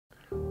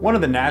One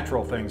of the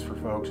natural things for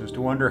folks is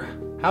to wonder,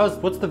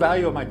 what's the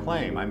value of my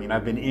claim? I mean,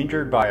 I've been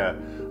injured by a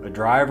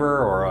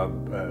driver or a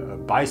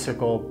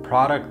bicycle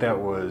product that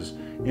was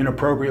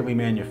inappropriately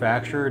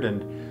manufactured,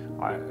 and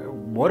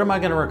what am I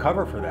going to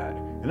recover for that?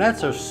 And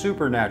that's a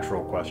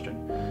supernatural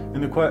question.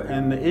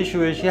 And the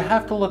issue is you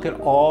have to look at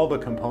all the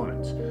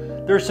components.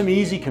 There are some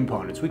easy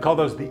components. We call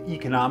those the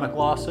economic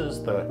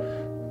losses,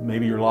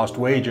 maybe your lost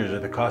wages or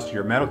the cost of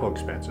your medical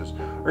expenses,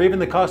 or even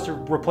the cost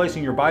of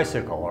replacing your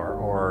bicycle or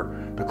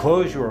the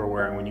clothes you were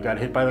wearing when you got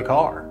hit by the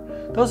car.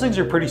 Those things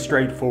are pretty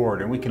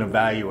straightforward and we can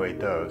evaluate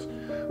those.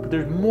 But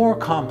there's more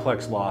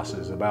complex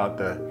losses about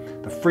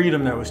the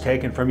freedom that was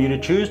taken from you to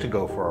choose to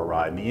go for a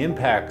ride and the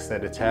impacts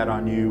that it's had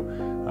on you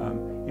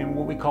in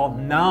what we call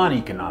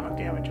non-economic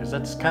damages.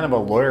 That's kind of a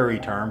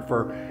lawyery term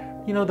for,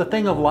 the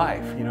thing of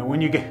life.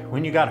 When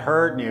you got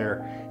hurt and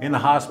you're in the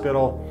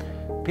hospital,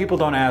 people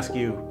don't ask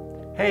you,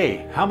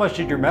 hey, how much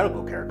did your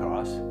medical care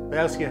cost? They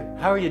ask you,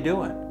 how are you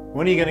doing?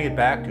 When are you going to get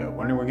back to it?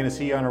 When are we going to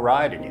see you on a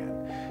ride again?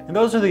 And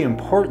those are the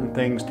important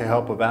things to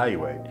help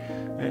evaluate.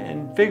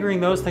 And figuring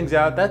those things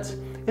out,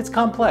 it's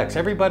complex.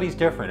 Everybody's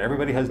different.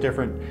 Everybody has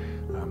different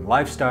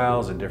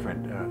lifestyles and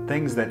different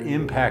things that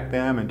impact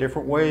them and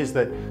different ways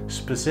that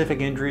specific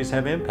injuries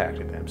have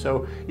impacted them.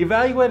 So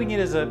evaluating it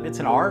it's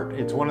an art.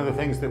 It's one of the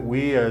things that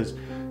we as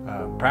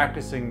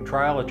practicing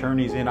trial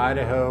attorneys in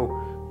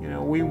Idaho,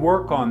 we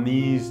work on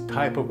these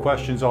type of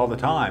questions all the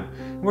time.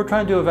 And we're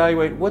trying to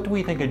evaluate, what do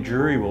we think a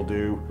jury will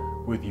do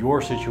with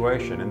your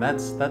situation? And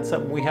that's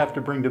something we have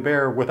to bring to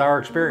bear with our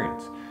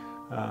experience.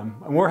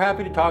 And we're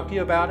happy to talk to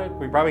you about it.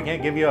 We probably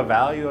can't give you a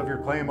value of your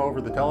claim over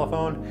the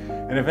telephone.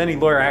 And if any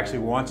lawyer actually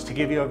wants to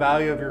give you a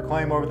value of your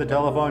claim over the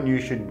telephone, you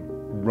should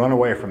run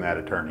away from that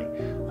attorney.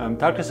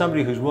 Talk to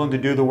somebody who's willing to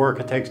do the work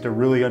it takes to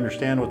really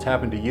understand what's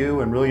happened to you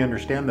and really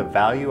understand the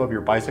value of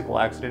your bicycle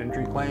accident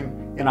injury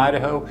claim in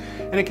Idaho.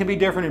 And it can be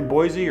different in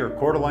Boise or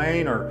Coeur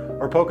d'Alene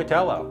or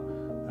Pocatello.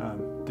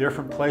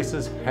 Different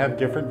places have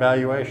different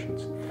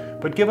valuations.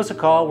 But give us a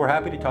call. We're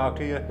happy to talk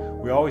to you.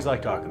 We always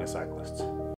like talking to cyclists.